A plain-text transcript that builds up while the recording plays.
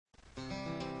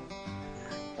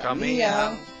Kami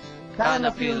ang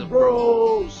Canapil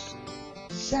Bros!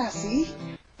 Siya si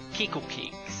Kiko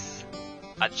Kicks.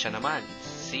 At siya naman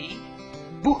si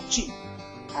Butchie.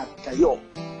 At kayo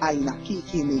ay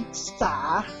nakikinig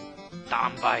sa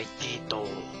Tambay Dito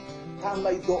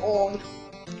Tambay Doong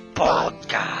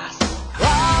Podcast. I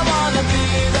wanna be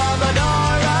the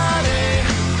minority.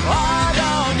 I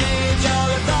don't need your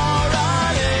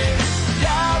authority.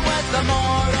 Yeah, with the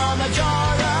moral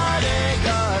majority.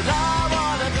 'Cause I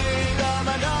wanna be the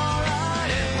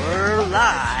minority. We're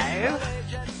live.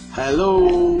 Hello,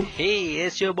 Hey,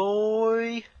 it's your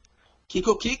boy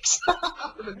Kiko Kicks.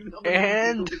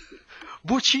 and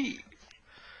Buchi.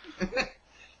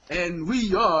 And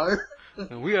we are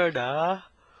We are the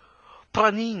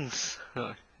Pranings.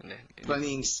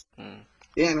 Planings. Hmm.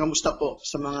 Yan, kamusta po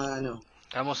sa mga ano?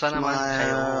 Kamusta naman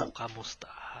kayo?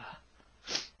 Kamusta?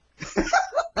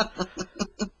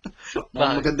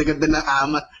 Mga maganda-ganda na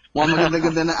amat. Mga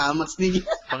maganda-ganda na amats ni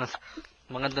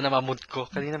Maganda na mamud ko.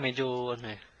 Kanina medyo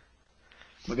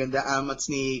maganda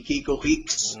amats ni Kiko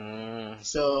Kicks.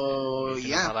 So,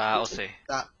 yeah. Naparaos eh.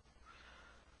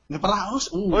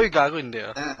 Naparaos? Uy, gago hindi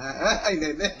ah. Ay,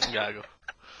 hindi. Gago.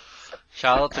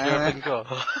 Shoutout to girlfriend ko.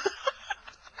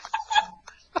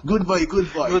 Good boy, good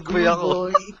boy. Good boy ako.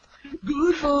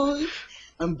 Good boy.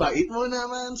 Ang bait mo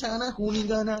naman. Sana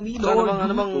kunin ka na ni So, Lord.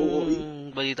 ano bang Good boy.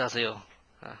 balita sa'yo?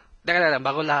 Teka lang,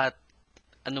 bago lahat,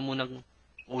 ano munang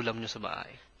ulam nyo sa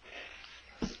bahay?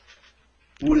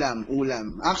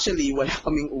 Ulam. Actually, wala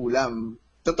kaming ulam.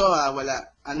 Totoo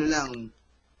wala. Ano lang,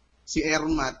 si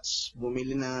Airmatch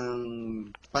bumili ng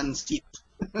pansit.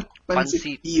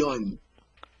 Pansit. Yun.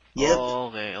 Yep.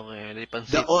 Oh, okay. Di The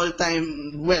pansit. all-time,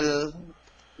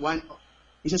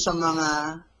 isa sa mga,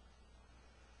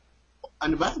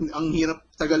 ano ba? Ang hirap,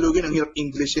 Tagalogin, ang hirap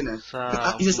English yun Sa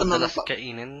madalas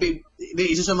kainin.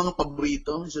 Isa sa mga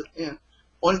paborito.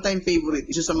 All-time favorite.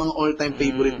 Isa sa mga all-time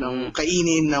favorite ng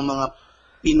kainin ng mga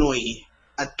Pinoy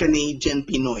at Canadian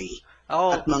Pinoy. Oh,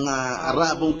 At mga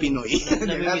Arabong Pinoy.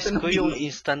 namimiss Lahat ng ko yung Pinoy.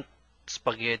 instant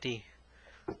spaghetti.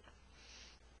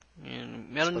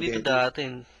 Yun. Meron dito Spaghetti. dati.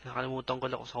 Nakalimutan ko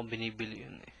lang kung saan ko binibili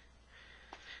yun eh.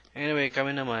 Anyway,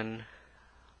 kami naman,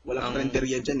 Walang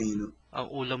karinderya dyan no? ang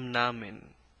ulam namin,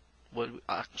 well,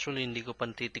 actually hindi ko pa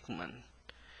titikman.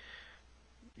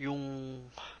 Yung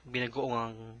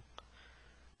binagoong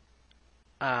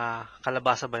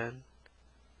kalabasa ba yan?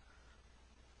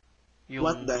 Yung,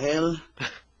 What the hell?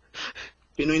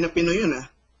 Pinoy na Pinoy yun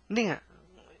Hindi nga.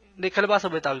 Hindi,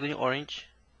 kalabasa ba yung tawag doon, yung orange?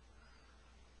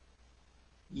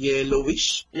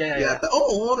 Yellowish? Yeah. Yata.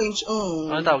 Orange.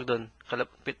 Ano tawag doon?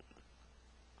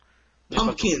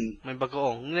 Pumpkin. May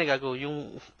bagoong. Hindi, gago.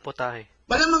 Yung potahe.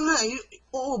 Malamang nga,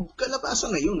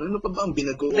 kalabasa na yun. Ano pa ba ang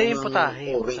binago Hindi, ng yung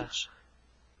potahe. orange?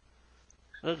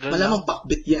 Ganun Malamang lang.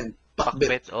 pakbit yan.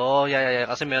 Pakbet. Oh, yeah.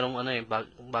 Kasi merong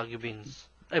Baguio beans.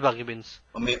 Ay, Baguio beans.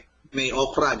 O may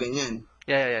okra, ganyan.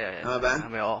 Yeah. Tama ba?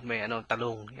 May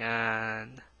talong.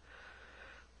 Yan.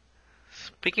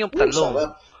 Speaking of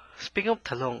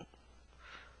talong.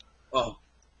 Oh.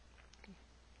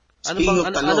 Ano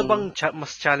bang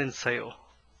mas challenge sa'yo?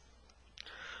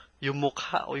 Yung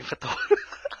mukha o yung katawan?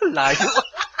 Layo.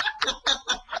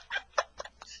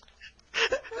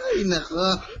 Ay,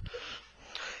 nako.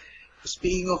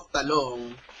 Speaking of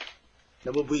talong,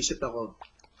 nabubuisit ako.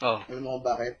 Oh, Alam mo kung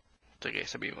bakit? sige,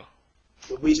 sabihin mo.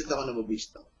 Nabubuisit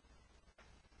ako.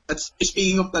 At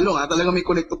speaking of talong, talaga may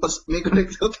connecto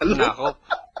talong. Nako.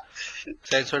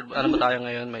 Censored, ano ba tayo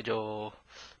ngayon? Medyo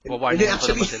Hindi, wawarning ko na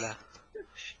actually, ba sila?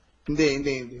 Hindi.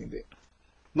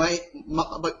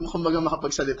 Kumbaga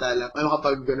makapagsalita lang. Ay,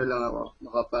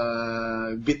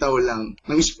 makapagbitaw lang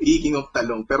ng speaking of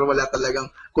talong. Pero wala talagang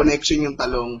connection yung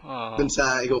talong Oo. dun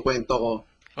sa ikukwento ko.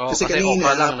 Oh, kasi kasi kanina,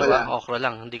 okra lang, pala. diba? Okra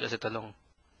lang, hindi kasi talong.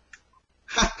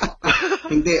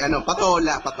 Hindi,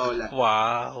 patola.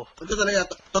 Wow. Ito talaga,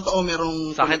 totoo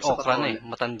merong Sa akin, connect okra patola. na eh.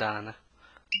 Matanda na.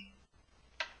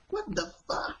 What the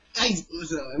fuck? Ay,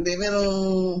 hindi,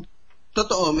 merong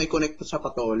totoo, may connect sa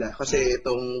patola. Kasi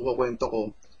itong kukwento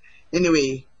ko.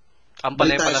 Anyway, Ang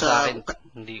palay balik tayo pala sa akin,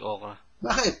 hindi okra.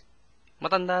 Bakit?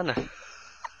 Matanda na.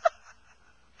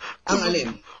 Ang alin?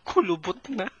 Kulubot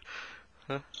na.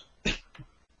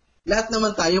 Lahat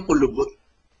naman tayo kulubot.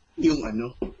 Yung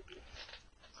ano.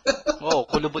 Oo,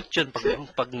 kulubot yun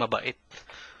pag mabait.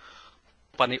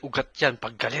 Paniugat yan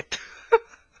pag galit.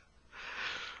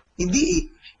 Hindi.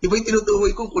 Iba yung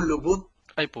tinutukoy kong kulubot.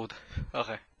 Ay, puta.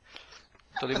 Okay.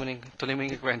 Tuloy mo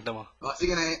yung kwento mo.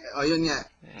 Sige na. Yun nga.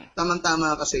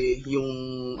 Tamang-tama kasi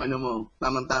yung,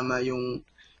 tamang-tama yung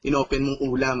inopen mong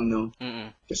ulam, no? Mm-mm.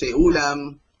 Kasi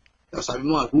ulam, tapos sabi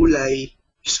mo gulay,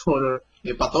 so,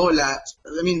 may patola.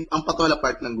 I mean, ang patola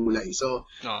part ng gulay. So,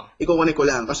 Oo. ikukunik ko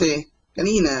lang. Kasi,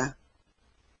 kanina,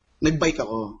 nag-bike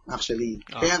ako, actually.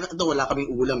 Oo. Kaya ito, wala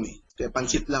kaming ulam eh. Kaya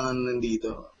pansit lang ang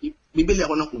nandito. Bibili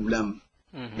ako ng ulam.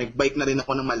 Mhm. Nag-bike na rin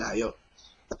ako ng malayo.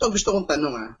 Ito, gusto kong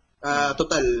tanong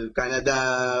total, Canada,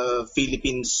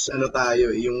 Philippines, ano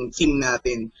tayo, yung team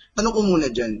natin. Tanong ko muna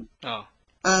dyan. Oo.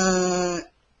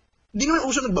 Di naman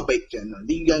uso nagbabike dyan, no?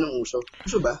 Di ganong uso.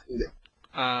 Uso ba? Hindi.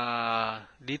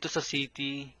 Dito sa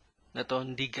city na to,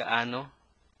 hindi gaano.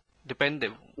 Depende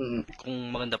Mm. kung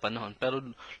maganda panahon. Pero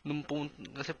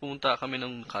kasi pumunta kami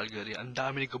ng Calgary, ang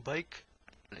dami nag-bike.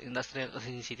 Industrial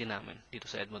kasi yung city namin, dito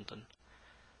sa Edmonton.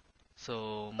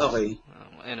 So, Okay.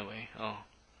 anyway,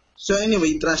 So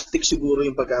anyway, drastic siguro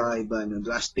yung pagkakaiba. No?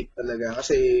 Drastic talaga.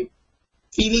 Kasi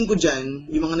feeling ko dyan,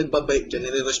 yung mga nagbabike dyan,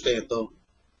 nire-respeto.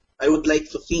 I would like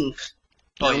to think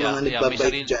na yeah, mga may nagbabike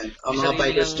sarili, dyan, ang may mga sarili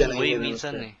bikers ng dyan ay way nire-respeto.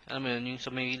 minsan eh. Alam mo yun, yung sa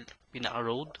may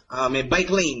pinaka-road. May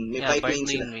bike lane. May Yeah, bike lane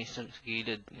sila. may sa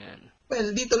gilid. Yan. Well,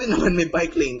 dito rin naman may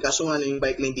bike lane. Kaso nga yung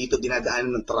bike lane dito,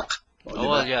 dinadaanan ng truck. O, di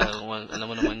ba? Well, yeah. Well, alam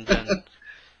mo naman dyan.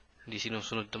 Hindi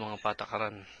sinusunod ng mga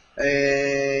patakaran.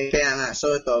 Kaya nga.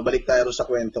 So ito, balik tayo sa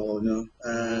kwento ko. No?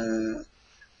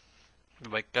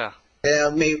 Bike ka.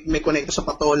 Kaya may konekta sa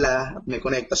patola, at may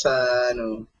konekta sa,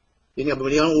 yun nga,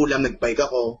 bumili ako ng ulam, nag-bike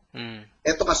ako.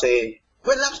 Ito kasi,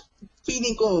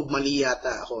 feeling ko, mali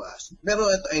yata ako. Pero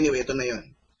anyway, ito na yun.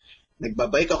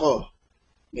 Nagbabike ako,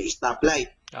 may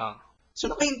stoplight. So,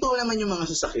 nakahinto naman yung mga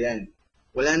sasakyan.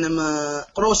 Wala namang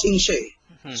crossing siya eh.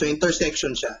 So,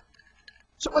 intersection siya.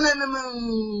 So, wala namang,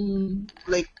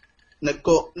 like, nang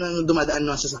dumadaan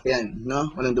ng sasakyan,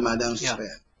 no? Walang dumadaan ng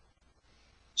sasakyan.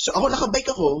 So, ako nakabike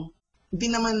ako, hindi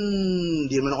naman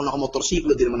ako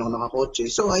nakamotorsiklo, hindi naman ako nakakotse.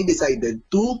 So, I decided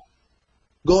to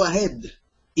go ahead.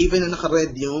 Even na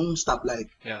naka-red yung stoplight.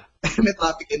 Yeah. May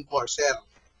traffic enforcer.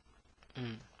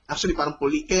 Mm. Actually, parang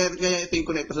police. Kaya ito yung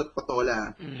connector sa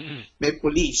patola. Mm-hmm. May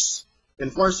police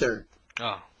enforcer.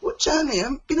 Ah. Putya na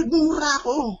yan, pinagmumura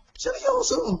ako.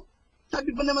 Seryoso.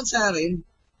 Sabi ba naman sa akin,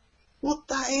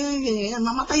 puta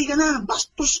mamatay ka na,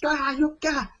 bastos ka, hayop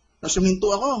ka. Tapos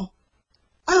suminto ako.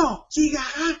 Ano? Siga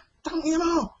ka? Tangina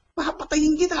mo,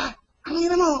 papatayin kita. Ang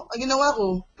ina mo, ang ginawa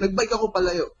ko, nagbike ako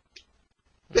palayo.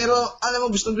 Pero, alam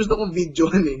mo, gusto kong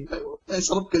videohan eh.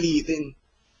 Sarap kalitin.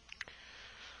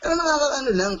 Pero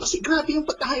nakakaano lang, kasi grabe yung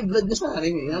pagka-high blood niya sa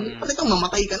akin eh. Pati kang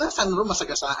mamatay ka na, sana rin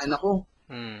masagasaan ako.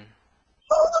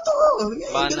 Oo, totoo.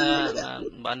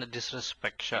 Ba na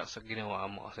disrespect siya sa ginawa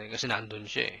mo kasi nandun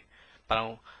siya eh.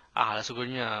 Parang, akala siguro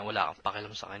niya wala kang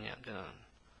pakialam sa kanya. Ganun.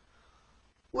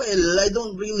 Well, I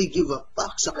don't really give a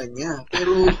fuck sa kanya.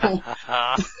 Pero,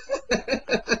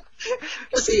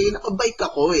 kasi nakabike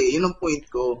ako eh. Yun ang point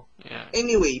ko. Yeah.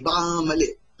 Anyway, baka nga mali.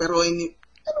 Pero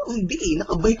hindi eh.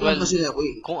 Nakabike lang kasi ako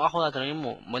eh. Kung ako natanongin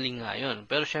mo, mali nga yun.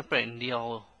 Pero syempre, hindi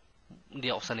ako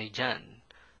sanay dyan.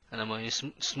 Alam mo, yung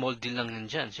small deal lang yan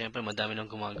dyan. Syempre, madami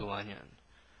nang gumagawa niyan.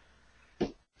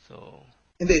 So,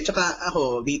 hindi, tsaka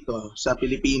ako dito sa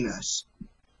Pilipinas,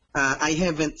 I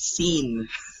haven't seen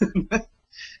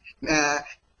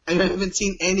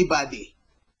anybody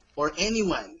or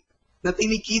anyone na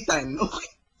tinikitan o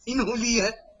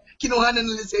inuulihan, kinuha ng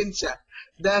lisensya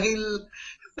dahil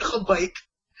nakabike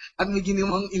at may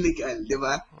ginawang illegal, di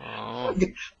ba?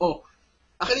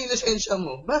 Akin yung lisensya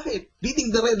mo. Bakit?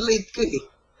 Beating the red light ka eh.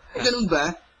 Ganun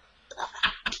ba?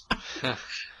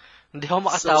 Hindi ako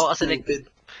makatawa kasi like,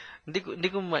 hindi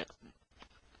ko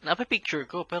napipicture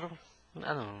ko, pero,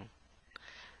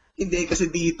 Hindi, kasi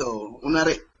dito,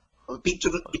 unari,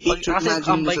 picture kasi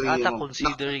imagine ang mo bike sarili ata mo.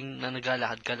 considering na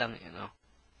naglalakad ka lang,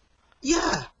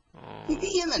 Yeah.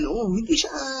 Hindi yan hindi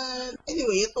siya,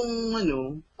 anyway, itong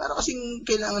para kasing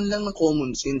kailangan lang ng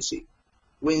common sense eh.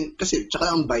 Kasi,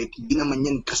 tsaka ang bike, hindi naman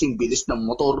yan kasing bilis ng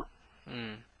motor.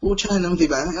 Pucha lang, di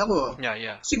ba? Ako,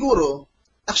 siguro,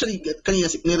 actually, kanina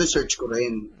ni-research ko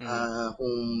rin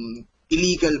kung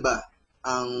illegal ba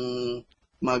ang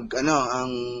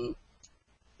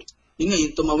yun nga,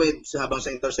 yung tumawid habang sa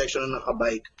intersection ng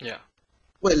nakabike. Yeah.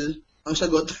 Well, ang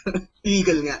sagot,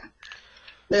 illegal nga.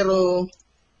 Pero,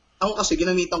 ako kasi,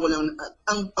 ginamitan ko lang,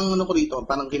 ang ko dito,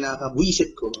 parang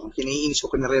kinakabuisit ko, kinaiinis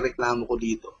ko, kinarereklamo ko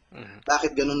dito.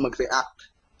 Bakit ganun mag-react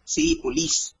si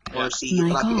police or si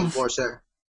traffic enforcer?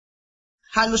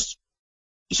 Halos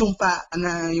isumpa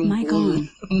na yung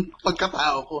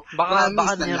pagkatao ko. Baka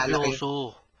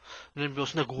nervyoso.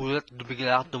 Nervyoso, nagulat,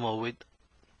 bigla ka tumawid.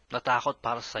 Natakot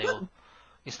para sa'yo.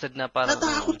 Instead na parang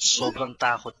sobrang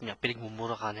takot niya,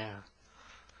 pinagmumura ka niya.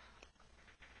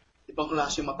 Ibang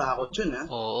klase matakot yun, ha?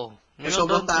 Oo. May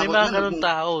mga ganun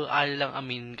tao, ayaw lang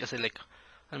amin kasi like,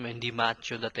 hindi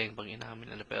macho dating pag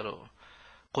inamin nila, pero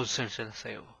concerned sila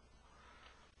sa'yo.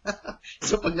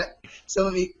 So,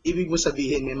 ibig mo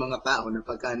sabihin may mga tao na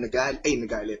pagka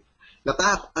nagalit,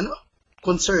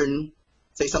 concern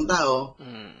sa isang tao,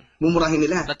 mumurahin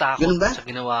nila. Natakot Ganun ba? sa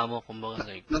ginawa mo, kumbaga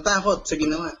like, Natakot sa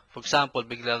ginawa. for example,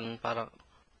 biglang parang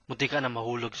munti ka na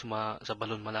mahulog sa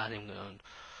balon malalim gano'n.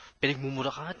 Pinagmumura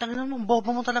ka, tangina mo,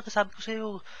 bobo mo talaga, sabi ko sa'yo.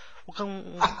 Huwag kang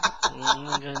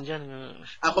ganyan dyan.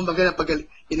 Kumbaga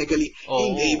pinagali.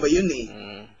 Oo. Hindi, iba yun eh.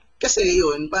 Kasi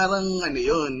yun, parang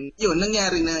yun,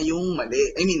 nangyari na yung mali.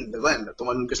 I mean, diba,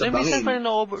 tumalon ka sa Minsan bangin. pa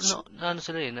rin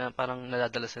sila na parang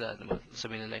nadadala sila,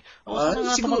 sabihin nila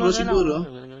Siguro.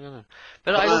 Ganun.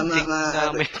 Pero I don't think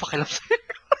na may pakialam sa'yo.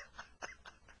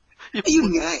 Ayun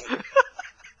nga eh.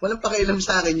 Walang pakialam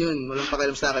sa akin yun.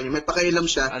 May pakialam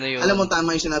siya. Ano yun? Alam mo,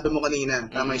 tama yung sinabi mo kanina.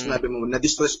 Tama yung sinabi mo,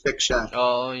 na-disrespect siya.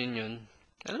 Oo, yun.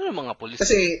 Ano yung mga polis?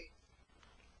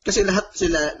 Kasi lahat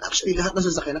ng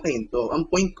sasakyan nakahinto. Ang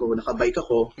point ko, nakabike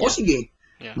ako. Yeah. Sige.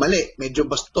 Yeah. Mali. Medyo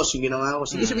bastos yung ginawa ko.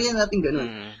 Sige, sabihin natin ganun.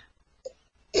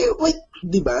 Wait,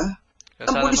 di ba?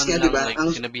 Ang pulis niya, di ba? Like,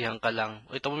 sinabihan ka lang.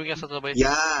 Uy, tumumig ka sa trabaho.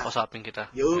 Yeah. Usapin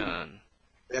kita. Yun. Yan.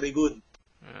 Very good.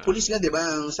 Yeah. Pulis nga, di ba?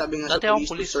 Ang sabi nga Dati sa akong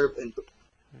police pulis. to serve and to...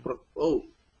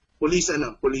 Police,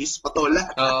 patola.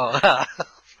 Oo.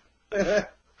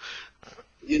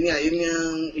 Yun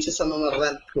yung isa sa mga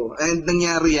rant ko. And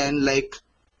nangyari yan like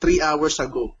 3 hours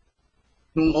ago.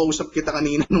 Nung kausap kita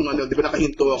kanina nung di ba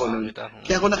nakahinto ako nun.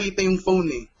 Kaya ako nakita yung phone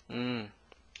eh.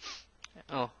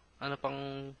 Ano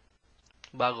pang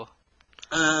bago?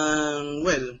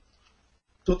 Well,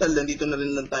 total, nandito na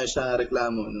rin lang tayo sa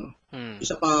reklamo, no?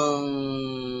 Isa pang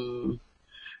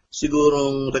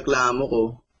sigurong reklamo ko,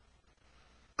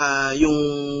 yung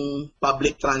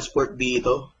public transport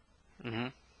dito.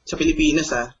 Sa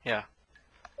Pilipinas, Yeah.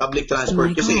 Public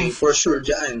transport kasi for sure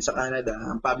dyan sa Canada,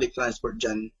 ang public transport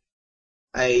dyan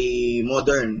ay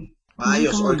modern,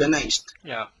 maayos, organized.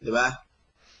 Yeah. Di ba?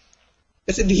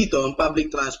 Kasi dito, ang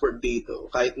public transport dito,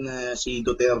 kahit na si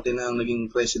Duterte na ang naging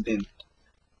president,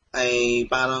 ay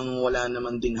parang wala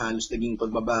naman din halos naging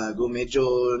pagbabago.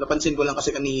 Medyo napansin ko lang kasi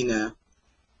kanina,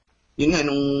 yun nga,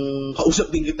 nung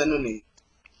kausap din kita nun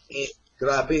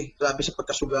grabe sa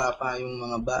pagkasuga pa yung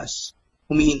mga bus.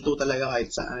 Humihinto talaga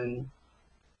kahit saan.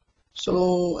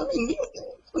 So, I mean,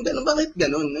 bakit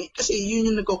ganun? Kasi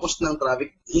yun yung nagkukos ng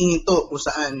traffic. Hihinto kung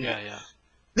saan. Yeah.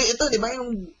 Ito, di ba,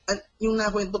 yung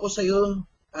nakwento ko sa'yo,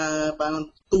 parang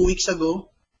 2 weeks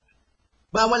ago,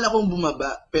 bawal akong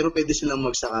bumaba, pero pwede silang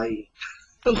magsakay.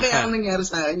 Kaya ang nangyari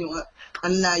sa akin, yung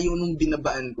ang layo nung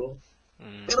binabaan ko.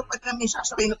 Pero pag may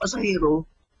sasakay na pasahero,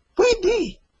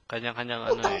 pwede. Kanya-kanyang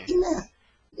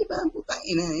Di ba, putang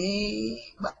ina,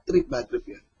 Batrip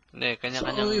yun. Hindi,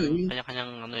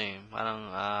 kanya-kanyang parang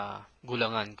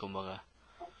gulangan, kumbaga.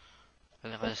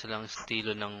 Kanya-kanya silang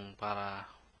estilo ng para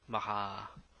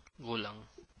makagulang.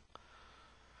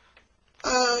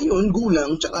 Yun,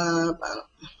 gulang, tsaka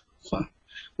parang,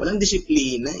 walang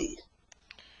disiplina eh.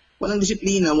 Parang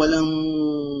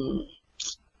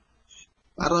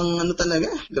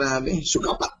talaga, grabe,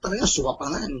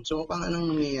 sugapangan ang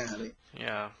nangyayari.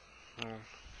 Yeah.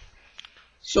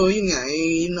 So, yun nga,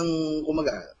 yun ang,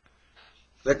 kumaga,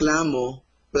 reklamo,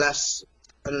 plus,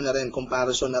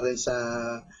 comparison na rin sa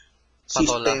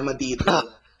sistema dito.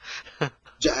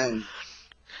 Diyan.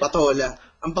 Patola.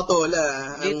 Ang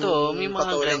patola, Dito, may mga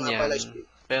patola ganyan. Pala,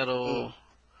 pero,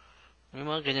 may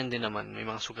mga ganyan din naman. May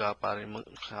mga suga pa rin.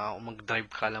 Mag-drive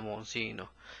ka, alam mo kung sino.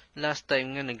 Last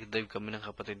time nga, nag-drive kami ng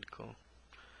kapatid ko.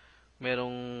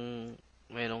 Merong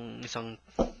isang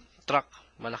truck.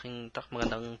 Malaking truck.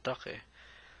 Magandang truck eh.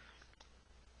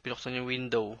 Pinuksan yung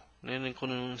window. Narinig ko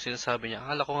nung sinasabi niya.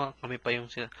 Akala ko nga kami pa yung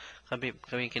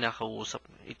kami kinakausap.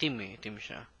 Itim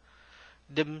siya.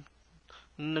 Then,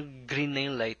 nag-green na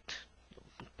yung light.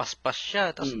 Paspas siya.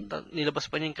 Tapos, nilabas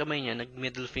pa niya yung kamay niya.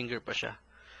 Nag-middle finger pa siya.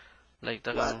 Like,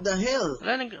 what the hell?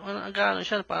 Nag-ano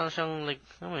siya. Parang siyang, like,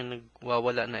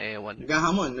 nagwawala na ewan.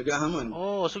 Naghahamon.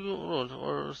 Oo, siguro.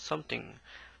 Or something.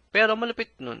 Pero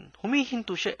malapit nun,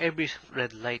 humihinto siya every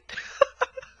red light.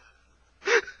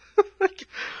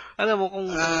 Alam mo kung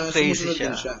crazy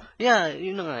siya. Yeah,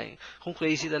 yun na nga eh. Kung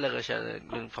crazy talaga siya,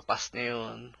 yung papas niya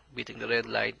yun, beating the red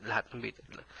light, lahat ng beating.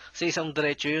 Kasi isang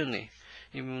diretso yun eh.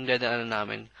 Yung dadaanan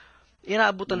namin.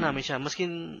 Inaabutan namin siya. Maski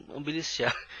mabilis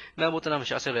siya, inaabutan namin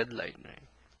siya kasi red light.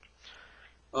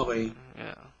 Okay.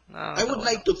 Yeah. I would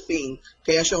like to think,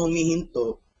 kaya siya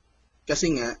humihinto,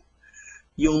 kasi nga,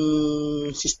 yung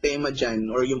sistema dyan,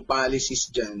 or yung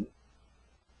policies dyan,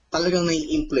 talagang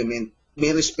nai-implement.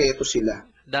 May respeto sila.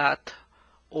 That,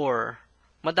 or,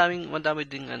 madami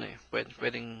ding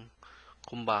pwedeng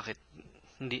kung bakit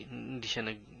hindi siya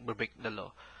nag-break the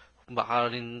law. Baka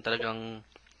rin talagang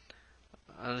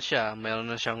ano siya, mayroon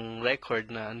na siyang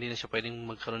record na hindi na siya pwedeng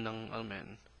magkaroon ng,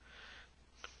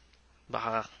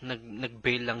 baka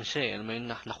nag-bail lang siya eh. Alam mo yun,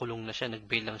 nakulong na siya,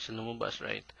 nag-bail lang siya lumabas,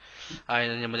 right?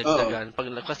 Ayaw na niya malagdagan.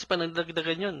 Kasi pag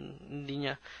nagdagdagan yun,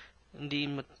 hindi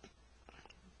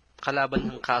kalaban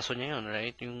ng kaso niya yun,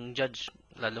 right? Yung judge,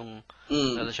 lalo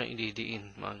siyang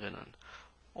ididiin, mga ganon.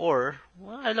 Or,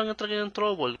 ayaw lang talaga ng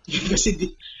trouble.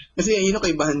 kasi yun ang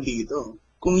kaibahan dito.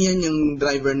 Kung yan yung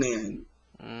driver na yan,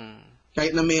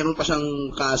 kahit na mayroon pa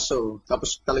siyang kaso,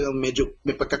 tapos talagang medyo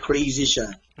may pagka-crazy siya.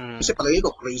 Kasi palagi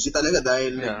ko, crazy talaga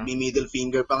dahil may middle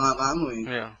finger pa nga kamo eh.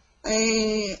 Yeah.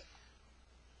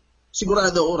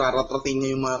 Sigurado ako, raratrating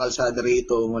niya yung mga kalsada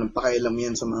rito, walang pakialam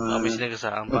yan sa mga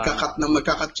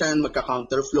magkakat yan,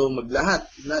 magka-counterflow, lahat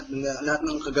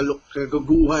ng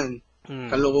kagaguhan,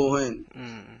 kalokohan,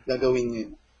 gagawin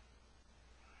niya.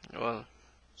 Well,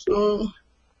 so,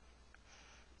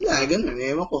 ganun,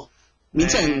 ewan ko.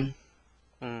 Minsan,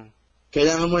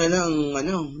 kailangan mo na lang,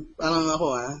 parang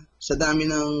ako sa dami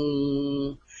ng,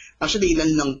 actually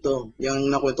ilan lang to,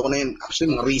 yung nakwento ko na yun,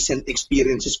 actually mga recent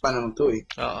experiences pa naman to eh.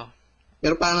 Oo.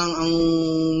 Pero parang ang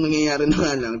nangyayari na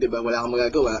nga lang, di ba, wala kang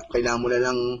magagawa, kailangan mo na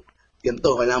lang,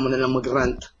 ganito, kailangan mo na lang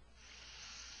mag-rant.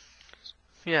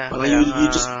 Yeah, parang you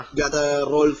just gotta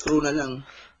roll through na lang.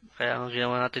 Kaya ang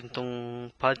ginawa natin tong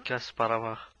podcast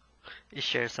para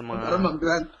i-share sa mga... Para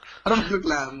mag-rant, para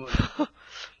magreklamo.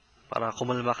 Para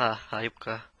kumalma ka, hayop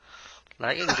ka.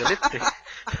 Lagi ang galit eh.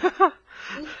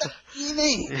 Ina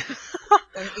eh.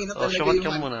 Ina talaga syumat ka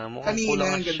muna. Mukhang kanina kulang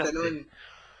ang ang ganda shot nun.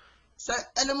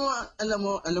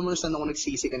 Alam mo saan ako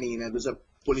nagsisi kanina doon sa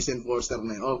police enforcer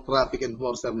na yun, o traffic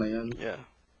enforcer na yun. Yeah.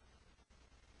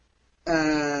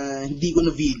 Hindi ko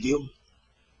na video.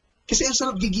 Kasi ang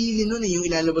sarap gigilin nun eh, yung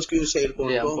ilalabas ko yung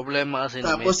cellphone ko. Ang problema kasi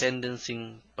tapos, may tendency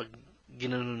pag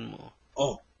ginanon mo.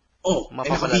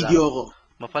 Naka-video ko.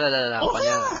 Mapalala pa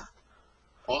niya.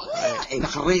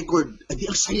 Naka-record. Adi,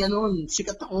 ang saya nun.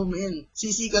 Sikat ako, men.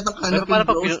 Sisikat ang hanap yung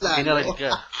bros lang. Binaril ka.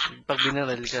 Pag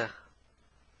binaril ka.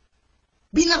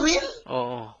 Binaril?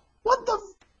 Oo. What the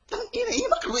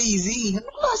yun ang crazy.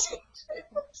 Ano klase?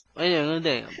 Ayun,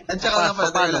 hindi. At saka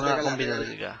paano nga kung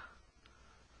binaril ka?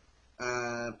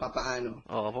 Papaano?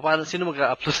 Paano? Sino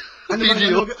mag-upload?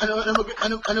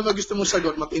 Ano ba gusto mong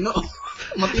sagot? Matino?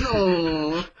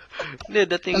 Hindi,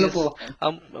 the thing is,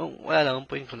 wala lang, ang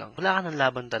point ko lang, wala ka ng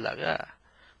laban talaga.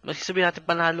 Magsasabihin natin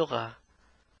panalo ka,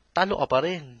 talo ka pa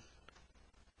rin.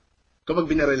 Kapag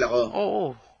binaril ako? Oo.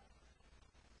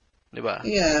 Diba?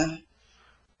 Yeah.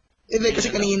 Kasi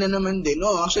kanina naman din,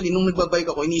 actually, nung nagbabike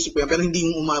ako, iniisip ko yan, pero hindi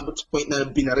yung umabot sa point na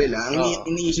binaril, Ang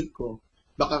iniisip ko,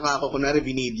 baka ako, kunwari,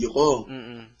 binideo ko.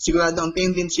 Sigurado ang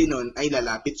tendency nun ay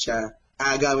lalapit siya,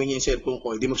 aagawin niya yung cellphone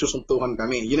ko, hindi magsusuntukan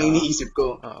kami. Yun ang iniisip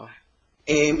ko.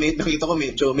 Nakita ko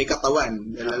medyo may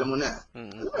katawan. Alam mo na.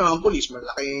 Alam mo, ang police,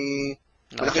 malaki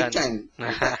tiyan.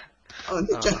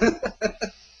 Hindi tiyan.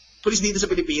 Police dito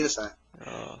sa Pilipinas,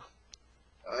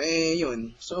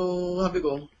 yun. So, sabi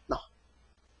ko,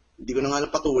 hindi ko na nga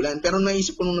napatulan. Pero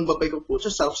naisip ko nung nagbabay ko po,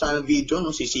 sarap sana video,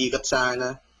 sisikat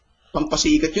sana.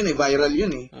 Pampasikat yun viral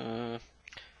yun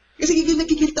Kasi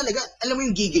gigil talaga. Alam mo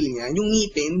yung gigil niya, yung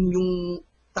ngipin, yung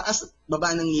taas,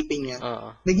 baba ng ngipin niya,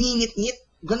 nagngingit-ngit.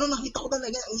 Ganon nakita ko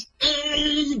talaga.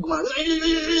 Gumagano.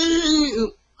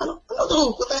 Ano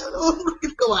to?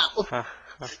 Bakit gawa ko?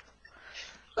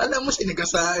 Alam mo,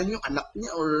 sinigasaan yung anak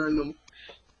niya or ano.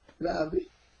 Grabe.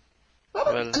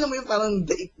 Parang, alam mo yung parang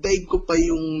daig ko pa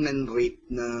yung nan-rape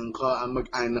ng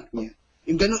mag-anak niya.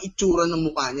 Yung ganong itsura ng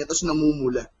mukha niya, tapos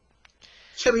namumula.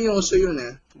 Seryoso yun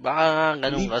Baka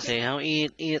ganun kasi, ang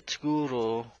iit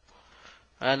siguro,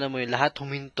 alam mo yung lahat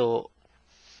huminto,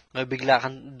 bigla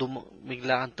kang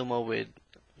tumawid,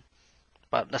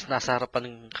 tapos nasa harapan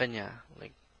ng kanya,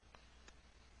 like,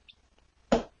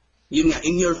 yun nga,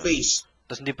 in your face.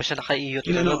 Tapos hindi pa siya nakaiyot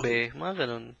ng gabi, mga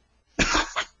ganun.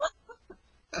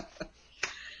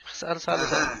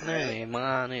 Sara-sara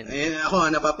mga ano yun. Ako,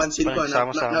 napapansin ko,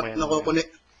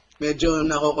 medyo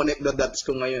nako-connect the dots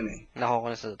ko ngayon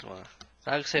Nako-connect sa dots mga.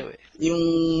 Sabi sa'yo Yung...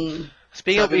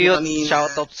 Speaking of iyot,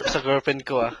 shoutout sa girlfriend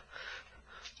ko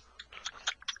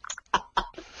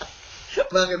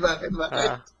Bakit?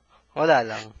 Wala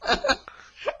lang.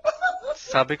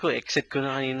 Sabi ko, exit ko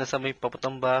na kanina sa may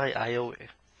paputang bahay. Ayaw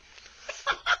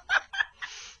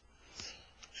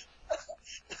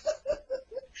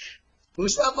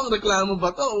Usapang reklamo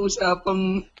ba to?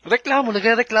 Reklamo,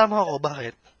 nagre-reklamo ako.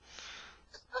 Bakit?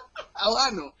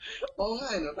 Oo nga,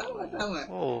 Tama.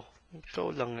 Oo, ikaw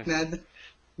lang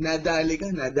Nadali ka.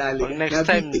 Pag next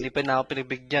time, hindi pa na ako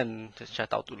pinibigyan.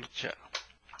 Shoutout ulit siya.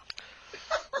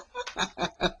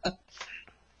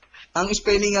 Ang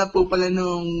spelling nga po pala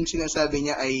nung sinasabi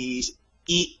niya ay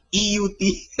EUT.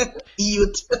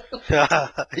 EUT.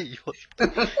 Ayun.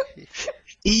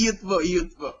 EUT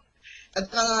po. At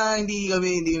hindi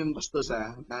kami bastos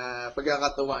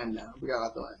pagkakatuwaan lang.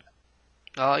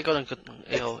 Ikaw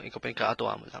pa yung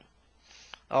kaatuwa mo lang.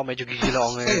 Ako, medyo gigil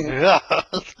ako ngayon.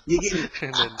 Gigil.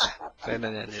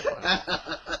 Ganun yan.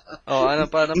 Ano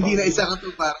pa? Hindi na isa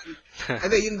katuparan.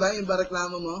 Ano, yun ba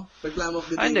reklamo mo? Reklamo of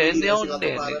the day. Hindi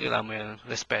katuparan. reklamo yan.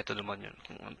 Respeto naman yun.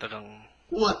 Kung tagang...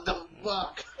 What the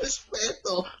fuck?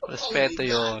 Respeto. Respeto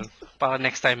yun. Para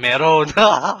next time meron.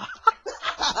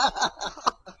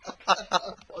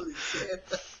 Holy shit.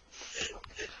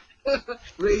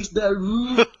 Raise the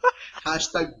roof.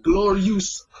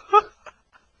 #glorious.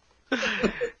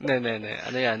 Ne.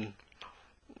 Ano yan?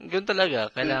 Ganun talaga.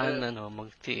 Kailangan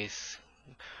magtiis.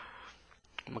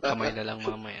 Magkamay na lang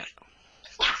mamaya.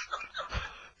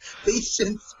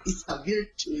 Patience is a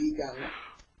virtue.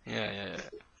 Yeah.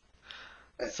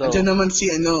 So, andyan naman si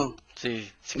Si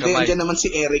hindi, Kamay. andyan naman si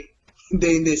Eric.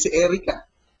 Hindi, si Erica.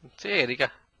 Si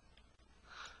Erika.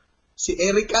 Si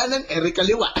Erica ng Erica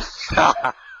Liwa.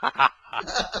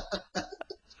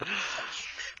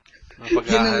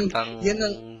 Mapaghahatang... Yan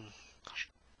ang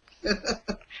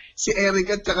si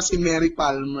Erica at saka si Mary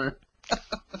Palmer.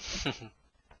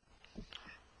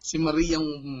 Si Maria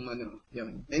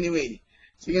yun. Anyway,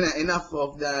 sige na, enough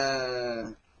of the...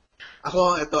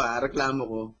 Ako, ito reklamo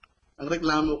ko. Ang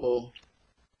reklamo ko,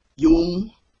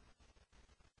 yung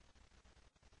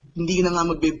hindi na nga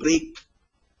magbe-break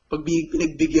pag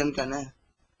pinagbigyan ka na.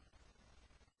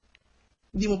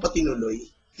 Hindi mo pa tinuloy.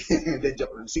 The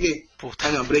joke lang. Sige, Puta.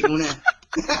 break muna.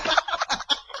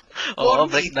 Oo,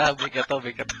 break na. Break na to.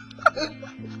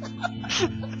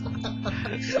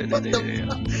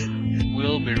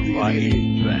 We'll be right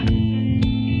back.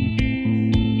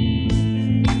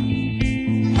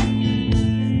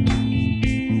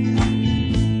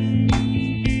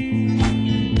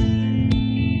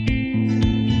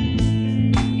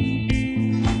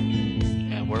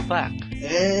 And we're back.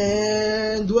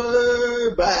 And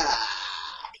we're back.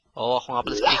 Ako nga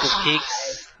pala si Cake of Cakes.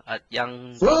 At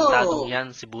yung Bro! tarantadong yan,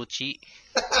 si Bucci.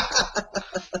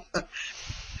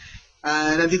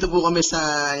 Nandito po kami sa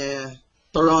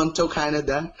Toronto,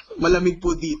 Canada. Malamig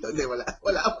po dito. Hindi, wala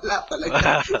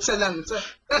talaga. Isa lang.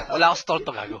 Wala ako sa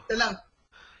Toronto, gago.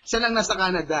 Siya lang nasa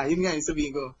Canada. Yun nga yung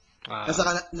sabihin ko.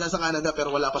 Nasa Canada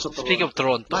pero wala pa sa Toronto. Speak of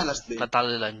Toronto, Malas din.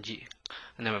 tatalo lang G.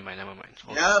 Never mind.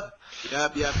 Yup.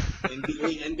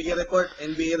 NBA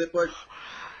report.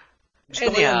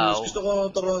 Anyhow. Gusto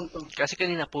ko Toronto. Kasi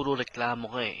kanina puro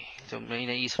reklamo ko eh. So, may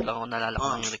naisip lang ako, naalala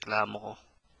ko yung reklamo ko.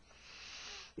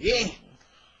 Yeah.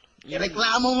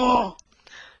 Ireklamo mo.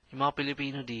 Yung mga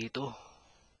Pilipino dito.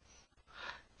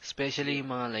 Especially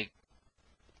yung mga like,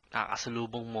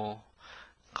 nakakasalubong mo,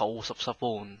 kausap sa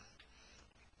phone,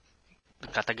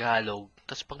 nagkatagalog,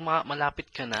 tapos pag malapit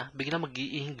ka na, bigla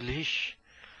mag-i-English.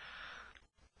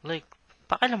 Like,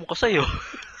 pakialam ko sa'yo.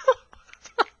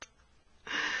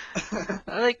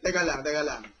 Like, Teka lang.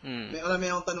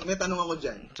 May tanong ako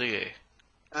dyan. Sige.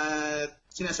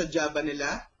 Sinasadya ba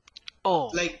nila?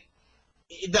 Oh, Like,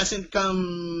 it doesn't come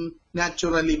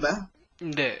naturally ba?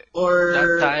 hindi. Or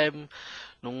That time,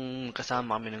 nung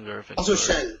kasama kami ng girlfriend ko,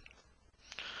 social?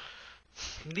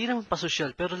 hindi naman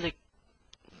pa-social, pero like,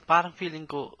 parang feeling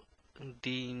ko,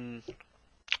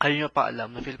 ayaw niya pa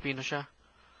alam na Filipino siya.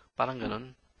 Parang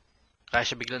ganun. Kaya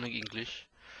siya bigla nag-English.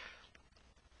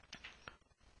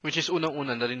 Which is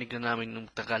unang-una, narinig na namin nung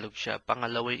Tagalog siya.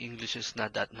 Pangalawa, English is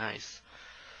not that nice.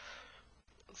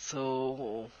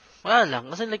 So, wala lang.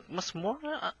 Kasi like, mas more,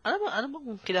 ano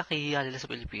bang kinakahiya nila sa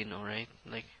Pilipino, right?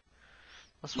 Like,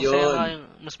 mas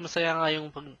masaya nga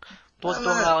yung pag, tuwa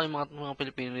nga ako yung mga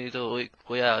Pilipino dito. Uy,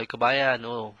 kuya, kabayan,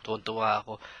 tuwa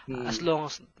ako. As long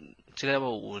as sila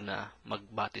mauuna,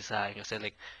 magbati sa akin. Kasi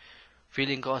like,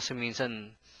 feeling ko kasi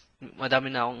minsan,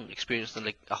 madami na akong experience na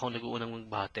like, ako nag-uunang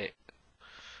magbati.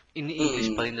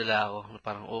 Ini-English pa rin nila ako.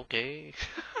 Parang, okay.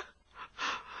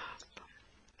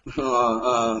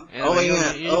 Okay nga.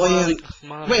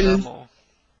 Well,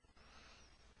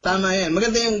 tama yan.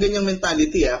 Maganda yung ganyang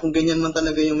mentality Kung ganyan man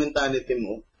talaga yung mentality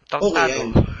mo, okay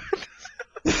yan.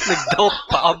 Nag-doubt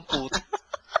pa ang puto.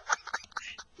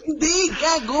 Hindi,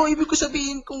 gago. Ibig ko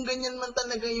sabihin kung ganyan man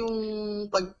talaga yung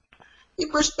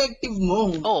perspective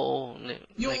mo. Oo.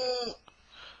 Yung...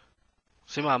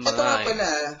 Si mama Ito nga pala.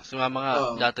 Si mama nga,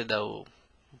 dati daw,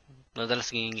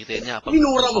 madalas ngingigitan niya.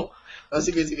 Minura mo.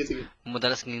 Sige.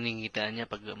 Madalas ngingigitan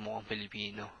niya pag mukhang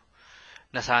Pilipino.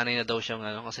 Nasanay na daw siya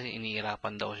kasi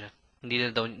iniirapan daw siya. Hindi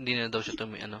na daw siya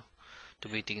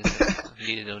tumitingin sa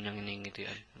hindi na daw niya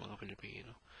nginingitian mga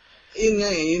Pilipino. Yun nga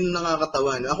eh, yun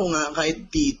nakakatawa. No? Ako nga,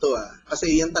 kahit dito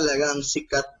kasi yan talaga ang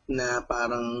sikat na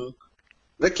parang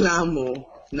reklamo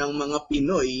ng mga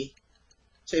Pinoy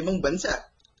sa ibang bansa.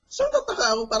 So,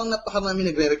 tataka ako, parang napakarami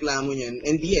nagre-reklamo niyan.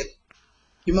 And yet,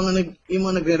 yung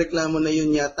mga nagre-reklamo na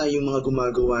yun yata yung mga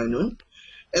gumagawa nun.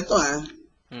 Ito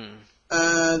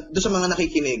doon sa mga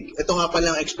nakikinig, ito nga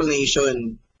palang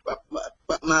explanation.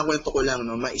 Makakwento ko lang,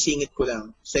 no? Maisingit ko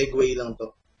lang. Segue lang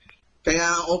to.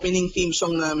 Kaya ang opening theme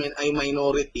song namin ay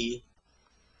Minority.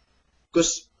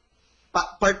 Because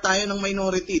part tayo ng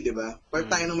minority, di ba? Part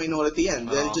tayo ng minority yan.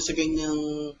 Dahil sa ganyang,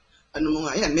 ano mo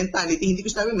nga, yan, mentality. Hindi ko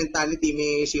sabi mentality,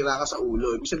 may sira ka sa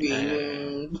ulo. Ibig sabihin,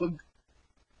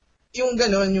 yung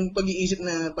gano'n, yung pag-iisip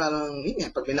na parang, yun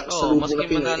nga, pag may nakasalubong na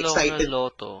Pinoy, excited. Ng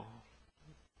loto,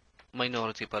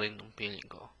 minority pa rin yung feeling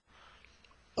ko.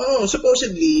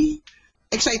 Supposedly,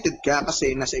 excited ka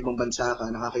kasi nasa ibang bansa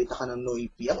ka, nakakita ka ng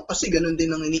Noipi. Ako kasi ganun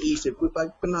din ang iniisip ko.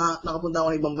 Pag nakapunta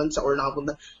ako ng ibang bansa or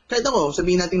kahit ako,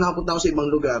 sabihin natin nakapunta ako sa ibang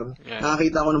lugar,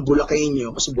 nakakita ako ng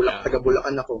Bulakenyo kasi taga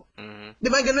Bulacan ako. Di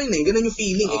ba ganun eh? Ganun yung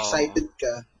feeling, excited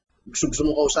ka. Gusto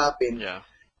mo kausapin.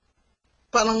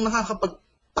 Parang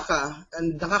nakakapagtaka,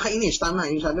 and nakakainis, tama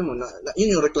yung sabi mo,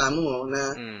 yun yung reklamo mo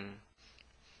na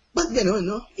ba't gano'n,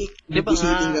 no? Di ba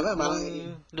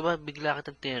di ba bigla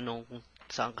kitang tinanong kung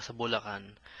saan ka sa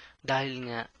Bulacan? Dahil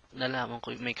nga, nalaman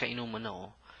ko may kainuman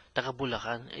ako, taga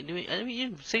Bulacan. I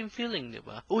mean, same feeling, di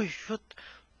ba? Uy, shoot!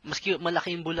 Maski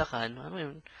malaki yung Bulacan,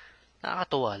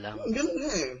 nakakatawa lang. Ganun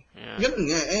nga eh. Ganun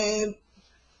nga.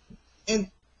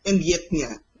 And yet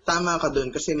nga, tama ka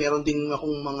doon kasi meron din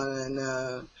akong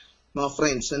mga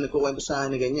friends na nagkukwento sa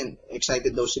akin na ganyan.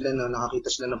 Excited daw sila na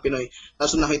nakakita sila ng Pinoy.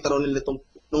 Tapos nakita raw nila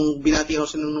nung binati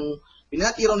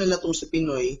raw nila tong sa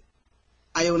Pinoy,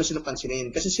 ayaw na sila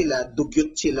pansinin. Kasi sila,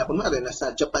 dugyot sila. Kunwari,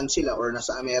 nasa Japan sila or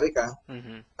nasa Amerika.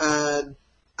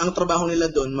 Ang trabaho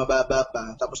nila doon, mababa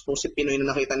pa. Tapos kung si Pinoy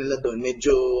na nakita nila doon,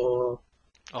 medyo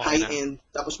high-end.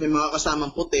 Tapos may mga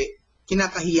kasamang puti.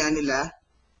 Kinakahiya nila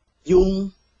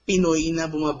yung Pinoy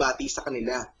na bumabati sa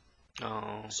kanila.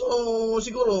 So,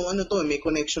 siguro, may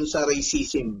connection sa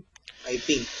racism, I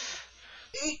think.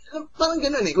 Parang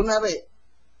ganun eh. Kunwari,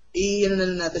 na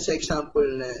lang natin sa example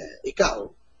na ikaw,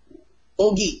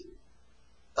 pogi.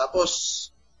 Tapos,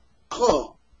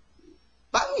 ako,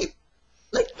 pangit.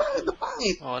 Like, pangit na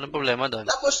pangit. Anong problema doon?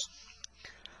 Tapos,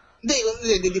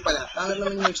 hindi pala. Tama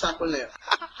naman yung example na yun.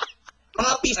 Mga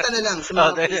artista na lang, sa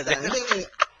mga artista.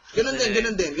 Ganun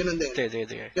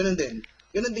din.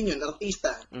 Ganun din yun,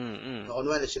 artista.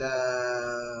 Kunwari sila,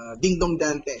 Ding Dong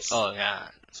Dantes.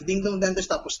 Yeah. Si Ding Dong Dantes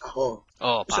tapos ako.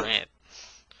 Pangit.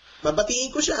 Babatiin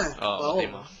ko siya.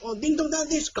 Ding Dong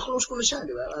Dantes, kaklose ko na siya,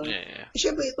 di ba?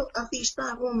 Siyempre, ito,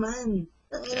 artista ako, man.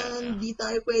 Hindi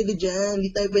tayo pwede dyan.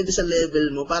 Hindi tayo pwede sa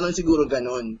level mo. Parang siguro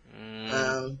ganon.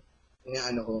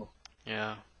 Ko.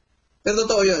 Yeah. Pero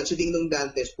totoo yun, si Ding Dong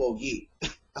Dantes, pogi.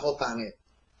 Ako, pangit.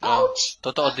 Ouch!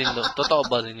 Totoo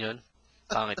ba din yun?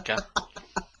 Pangit ka?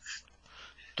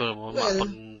 Tulad mo,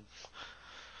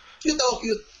 Cute ako,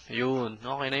 cute. Yun,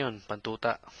 okay na yun.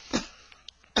 Pantuta.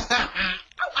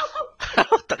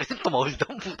 Takin, tumawid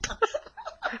ang puta.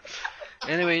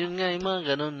 Anyway, yun nga, yung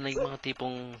mga ganun, like mga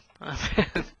tipong,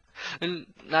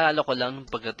 naalala ko lang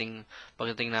pagdating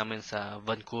namin sa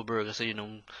Vancouver kasi yun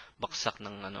yung baksak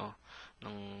ng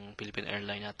Philippine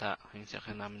Airline yata. Yung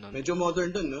sakyan namin nun. Medyo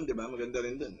modern dun, no? Di ba? Maganda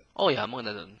rin dun. Yeah,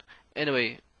 maganda dun.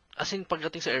 Anyway, as in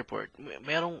pagdating sa airport,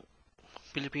 mayroong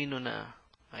Pilipino na,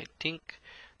 I think,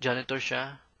 janitor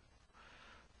siya.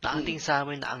 Nakating sa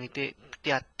amin, nakangiti.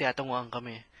 Tiyatanguan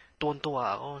kami.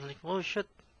 Tuwan-tuwa ako. Like, oh shit.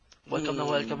 Welcome na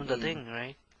welcome dating,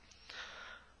 right?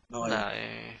 Wala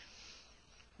eh.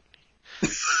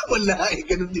 Wala eh.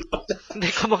 Ganun din pala. Hindi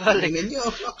ko makaling.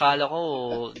 Kala ko,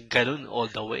 ganun all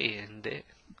the way. Hindi.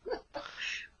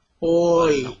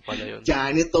 Hoy,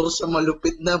 janitor sa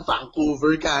malupit na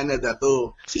Vancouver, Canada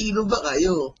to. Sino ba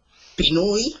kayo?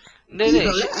 Pinoy? Hindi.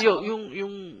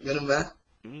 Yung ganun ba?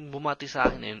 Yung bumati sa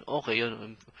akin yun, okay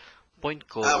yun. Point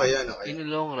ko, okay. In the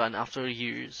long run, after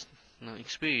years ng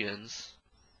experience,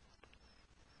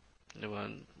 diba,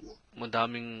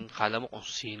 madaming kala mo kung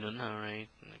sino na,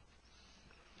 right?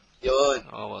 Yun.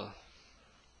 Well.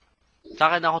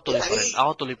 Sa akin, ako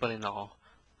tuloy pa rin ako.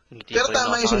 Pero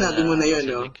tama yung sinabi mo na yun,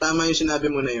 no? Tama yung sinabi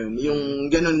mo na yun.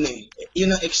 Yung ganun eh.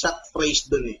 Yun ang exact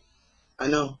phrase dun eh.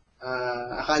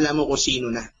 Akala mo kung sino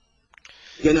na.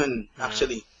 Ganun,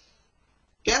 actually.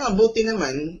 Kaya nga, buti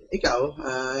naman, ikaw,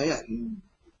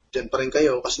 dyan pa rin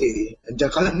kayo kasi dyan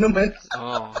ka lang naman.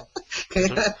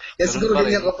 Kaya siguro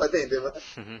ganyan ka pa din, di ba?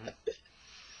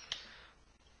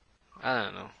 I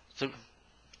don't know. So,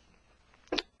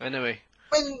 anyway.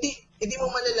 Well, hindi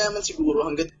mo malalaman siguro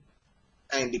hanggat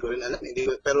Ay, hindi ko rin alam.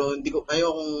 Pero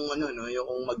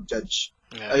ayokong mag-judge.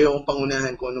 Yeah. Ayokong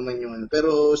pangunahan kung ano man yung ano.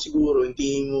 Pero siguro,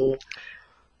 hindi mo,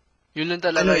 Yun lang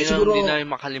talaga, yun siguro, hindi namin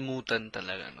makalimutan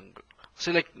talaga.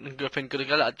 Kasi like, nag-girlfriend ko,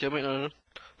 naglalaan kami,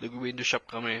 nag-window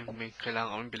shop kami, may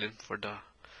kailangan kami bilhin for the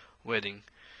wedding.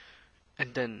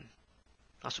 And then,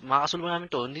 makakasulong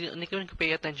namin to, hindi kami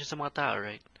pay attention sa mga tao,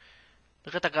 right?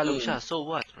 Nagkatagalog siya, so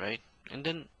what, right? And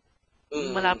then,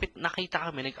 malapit, nakita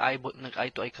kami,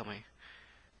 nag-eye to eye kami.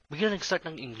 Bigla nag-start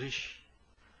ng English.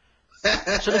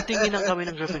 So, nagtingin lang kami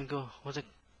ng girlfriend ko.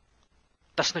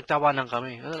 Tapos nagtawanan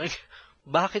kami. Like,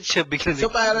 bakit siya bigla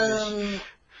so parang,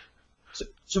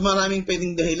 so maraming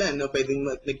pwedeng dahilan, no? Pwedeng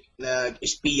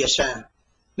nag-espiya siya.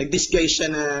 Nag-disguise siya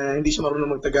na hindi siya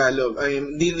marunong mag-Tagalog. Ay,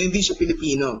 hindi siya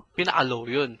Pilipino. Pinakalaw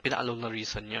yun. Pinakalaw na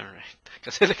reason niya, right?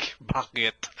 Kasi like,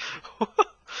 bakit?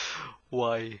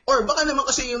 Why? Or baka naman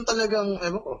kasi yung talagang,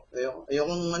 ewan ko,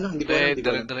 ayokong hindi ko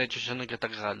alam. Diretso siya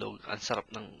nagkatagalog. Ang sarap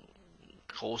ng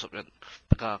kausap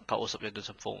niya dun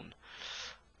sa phone.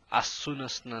 As soon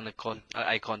as na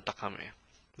eye contact kami,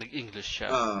 nag-English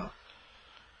siya.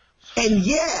 And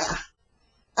yeah,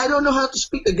 I don't know how to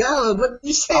speak Tagalog, but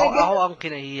you say Ako ang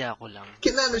kinahiya ko lang.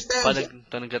 Can understand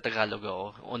Pag nagkatagalog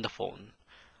ako on the phone,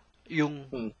 yung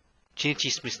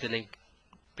chinichismis nila yung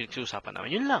pinagsusapan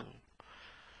namin. Yun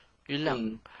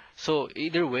lang. So,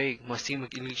 either way, mas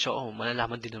mag-English ako,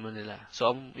 malalaman din naman nila.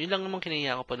 So, yun lang naman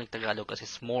kinahiya ko pag nagtagalog kasi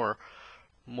it's more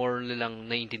nilang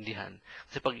naiintindihan.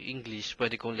 Kasi pag English,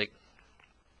 pwede kong like,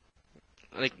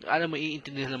 alam mo,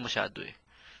 iintindihan lang masyado eh.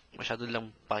 Masyado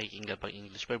lang pakikinggan pag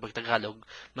English. Pero pag Tagalog,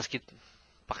 maski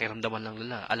pakiramdaman lang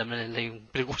nila. Alam na nila yung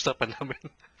pinag-usapan namin.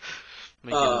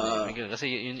 may ganun. Kasi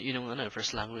yun yung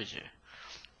first language eh.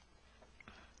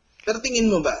 Pero tingin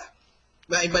mo ba?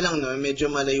 Iba lang, no? Medyo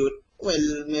malayo.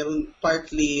 Well, meron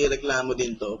partly reklamo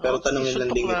din to. Pero tanongin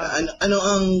lang din kita.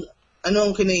 Ano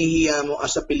ang kinahihiya mo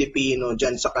as a Pilipino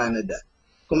dyan sa Canada?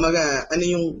 Kumaga, ano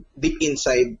yung deep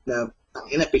inside na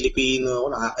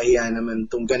Pilipino, nakakahiya naman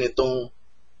itong ganitong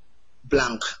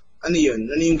blank. Ano yun?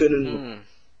 Ano yung ganun mo?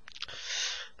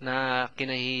 Na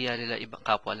kinahihiya nila ibang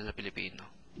kapwa nila Pilipino.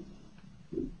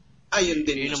 Ayun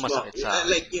din yun mismo. Yung masakit sa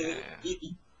akin.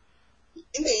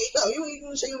 Hindi, ikaw,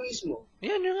 yung sa'yo mismo.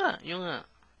 Yun nga.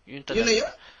 Yun talaga. Yun na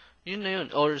yun? Yun na yun.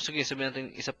 Or sige, sabihin natin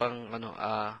isa pang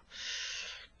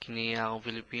kiniya akong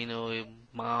Pilipino, yung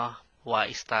mga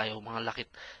wais tayo, mga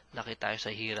laki tayo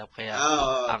sa hirap. Kaya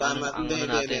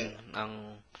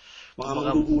ang mga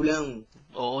manggugulang.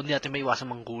 Oo, hindi natin may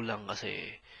iwasan manggulang kasi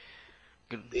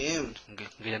ganyan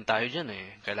tayo dyan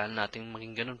eh. Kailangan natin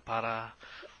maging ganun para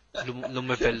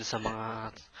lumevel sa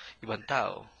mga ibang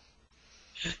tao.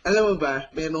 Alam mo ba,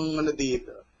 merong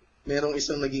dito, merong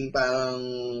isang naging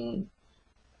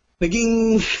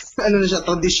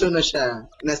tradisyon na siya,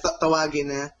 na tawagin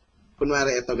na,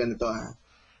 kunwari ito, ganito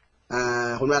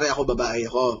kunwari ako, babae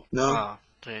ako, no?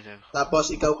 Tapos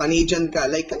ikaw, Canadian ka,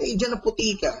 like Canadian na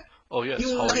puti ka. Oh, yes.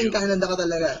 Yung laking Canada ka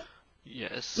talaga.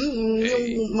 Yes.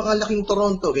 Yung mga laking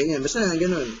Toronto, ganyan, basta na,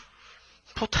 ganun.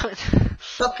 Puta,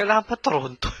 kailangan pa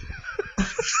Toronto.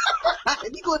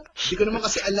 Hindi ko naman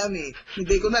kasi alam eh.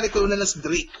 Hindi ko na lang si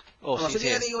Drake.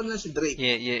 Sige. Sabihin ko na lang si Drake.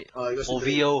 Yeah. Si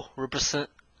OVO, represent.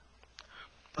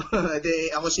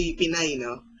 Ako si Pinay,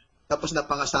 no? Tapos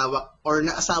napangasawa, or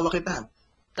naasawa kita.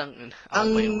 Ako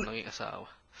pa yung naging asawa.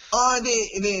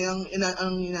 Hindi.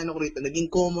 Ang inano ko rito,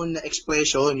 naging common na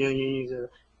expression. Yun.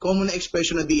 Common na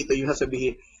expression na dito, yung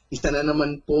sasabihin, isa na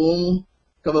naman pong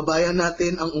kababayan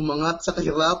natin ang umangat sa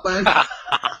kahirapan.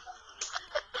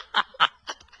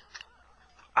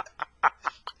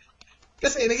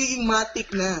 Kasi nagiging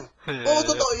matik na. Oo,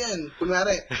 totoo yan.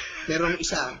 Kunwari, merong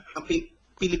isa, ang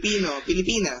Pilipina,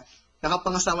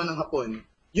 nakapangasawa ng Hapon.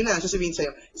 Yun na, sasabihin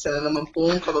sa'yo, isa na naman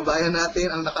pong kababayan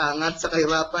natin ang nakaangat sa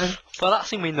kahirapan. Para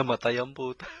kasi may namatay ang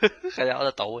puta. Kaya ako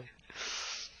natawa eh.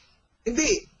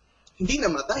 Hindi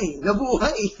namatay,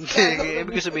 nabuhay.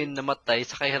 Ibig sabihin namatay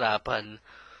sa kahirapan.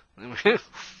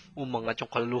 Umangat yung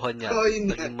kaluluhan niya,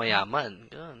 naging mayaman.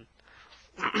 Ganun.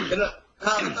 Pero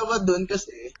nakakatawa doon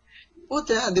kasi,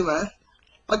 puta, di ba?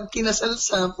 Pag kinasal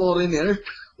sa foreigner,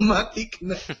 matik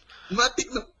na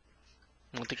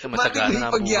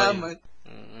yung pagyaman.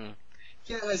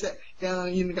 Kaya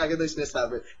yun kagad ang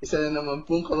sinasabi. Isa na naman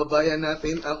pong kababayan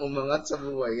natin ang umangat sa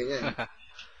buhay. Ganyan.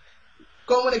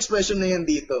 Common expression na yan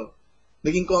dito.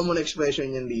 Naging common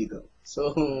expression yan dito.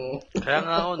 So, kaya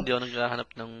nga ako, hindi ako naghahanap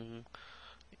ng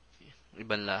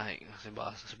ibang lahi. Kasi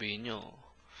baka sasabihin nyo,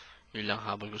 yun lang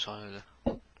habol ko sa kanila.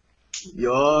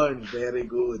 Yon, very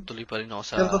good. Tuloy pa rin ako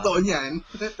sa... Pero totoo niyan.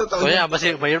 Kaya,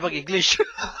 basta mahirap mag-English.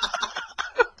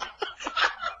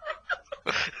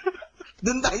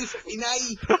 Doon tayo sa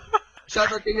Pinay.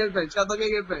 Shoutout kay girlfriend.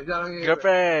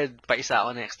 Girlfriend, paisa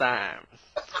ako next time.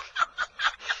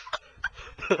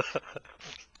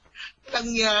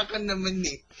 Tangya ka naman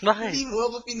eh. Bakit? Hindi mo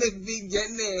ako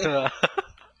pinagbigyan eh.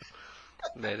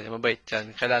 Hindi, mabait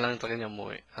yan. Kailangan lang ito kanya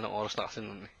mo eh. Anong oras na kasi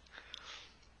nun eh.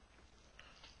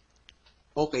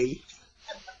 Okay.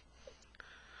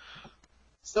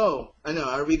 So,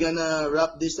 are we gonna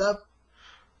wrap this up?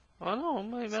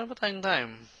 Meron pa tayong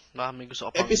time. Baka may gusto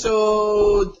ka pang...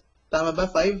 Episode, tama ba?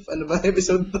 5? Ano ba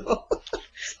episode to?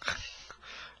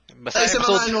 Basta Ay, sa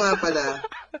episode. mga nga pala.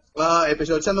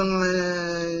 Episode. Sa mga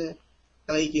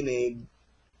nakikinig,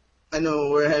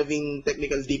 we're having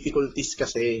technical difficulties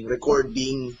kasi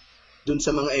recording dun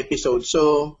sa mga episodes.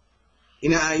 So,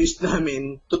 inaayos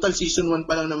namin. Total season 1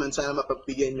 pa lang naman. Sana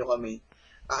mapagbigyan nyo kami.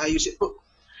 Aayusin po.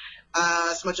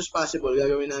 As much as possible,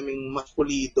 gagawin namin mas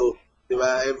pulido.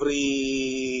 Diba? Every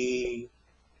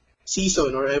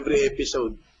season or every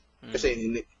episode. Kasi,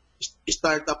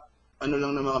 startup, lang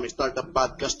naman kami. Startup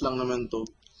podcast lang naman to.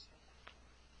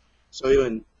 So,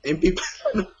 yun. MP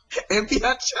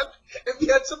headshot. MP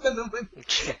headshot na naman.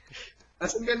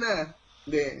 Asan ka na?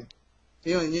 Hindi.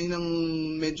 Yun ang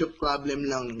medyo problem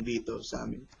lang dito sa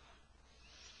amin.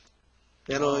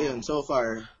 Pero yun, so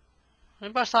far,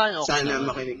 Basta akin okay sana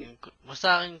naman. makinig. Basta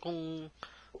akin kung,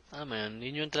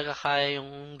 yun yung talaga kaya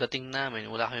yung dating namin.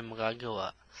 Wala kami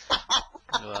magagawa.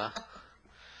 Diba?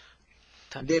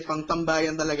 Hindi, pang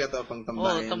tambayan talaga to, pang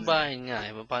tambayan. Tambayan nga.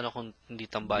 Paano kung hindi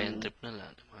tambayan trip na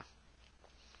lang, diba?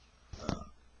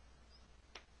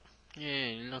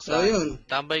 Yun lang sa So, yun.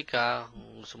 tambay ka,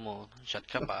 kung gusto mo, shot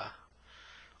ka pa.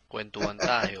 Kwentuhan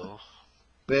tayo.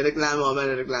 Reklamo mo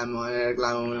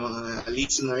yung mga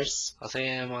listeners. Kasi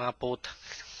mga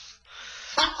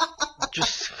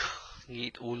Diyos ko.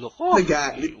 Ngit ulo ko.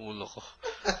 Nagalit. Ngit ulo ko.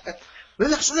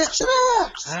 Relax!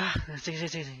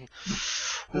 Sige.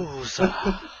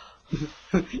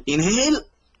 Inhale!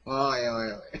 Okay.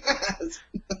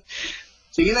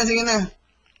 Sige na.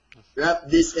 Wrap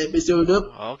this episode up.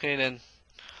 Okay then.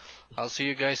 I'll see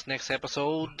you guys next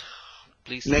episode.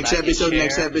 Please Next like and share.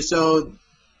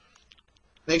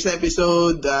 Next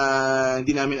episode,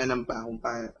 hindi namin alam pa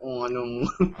kung anong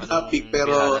topic,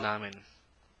 pero Bilala namin.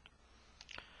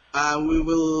 we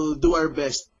will do our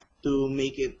best to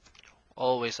make it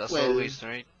Always, always,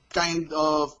 right? kind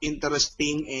of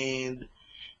interesting, and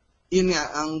yun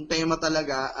nga, ang tema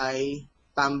talaga ay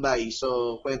tambay.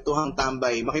 So, kwentuhang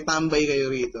tambay. Makitambay kayo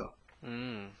rito.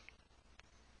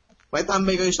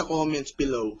 Makitambay kayo sa comments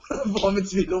below.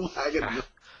 Comments below agad. No?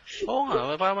 Oo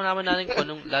nga, para malaman natin kung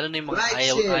anong, lalo na yung mga Like,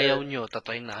 share. ayaw nyo,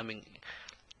 tatayin namin,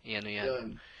 yan. Yun.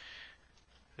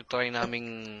 Try namin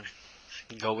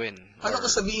gawin. Ano ko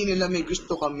sabihin nila may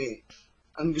gusto kami?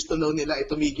 Ang gusto daw nila ay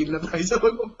tumigil na tayo sa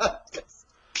mag-podcast.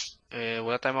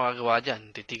 Wala tayong makagawa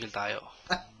dyan, titigil tayo.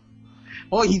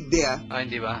 Hindi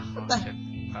Hindi ba? Shit.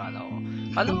 Akala ko.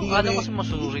 Hindi Akala kami- ko kasi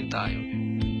masunurin tayo.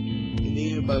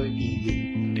 Hindi nyo ba pipigil?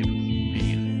 Hindi.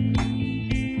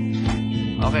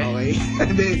 Okay.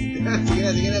 Okay.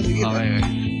 Sige na. Okay.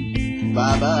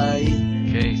 Bye-bye.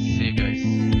 Okay, see you.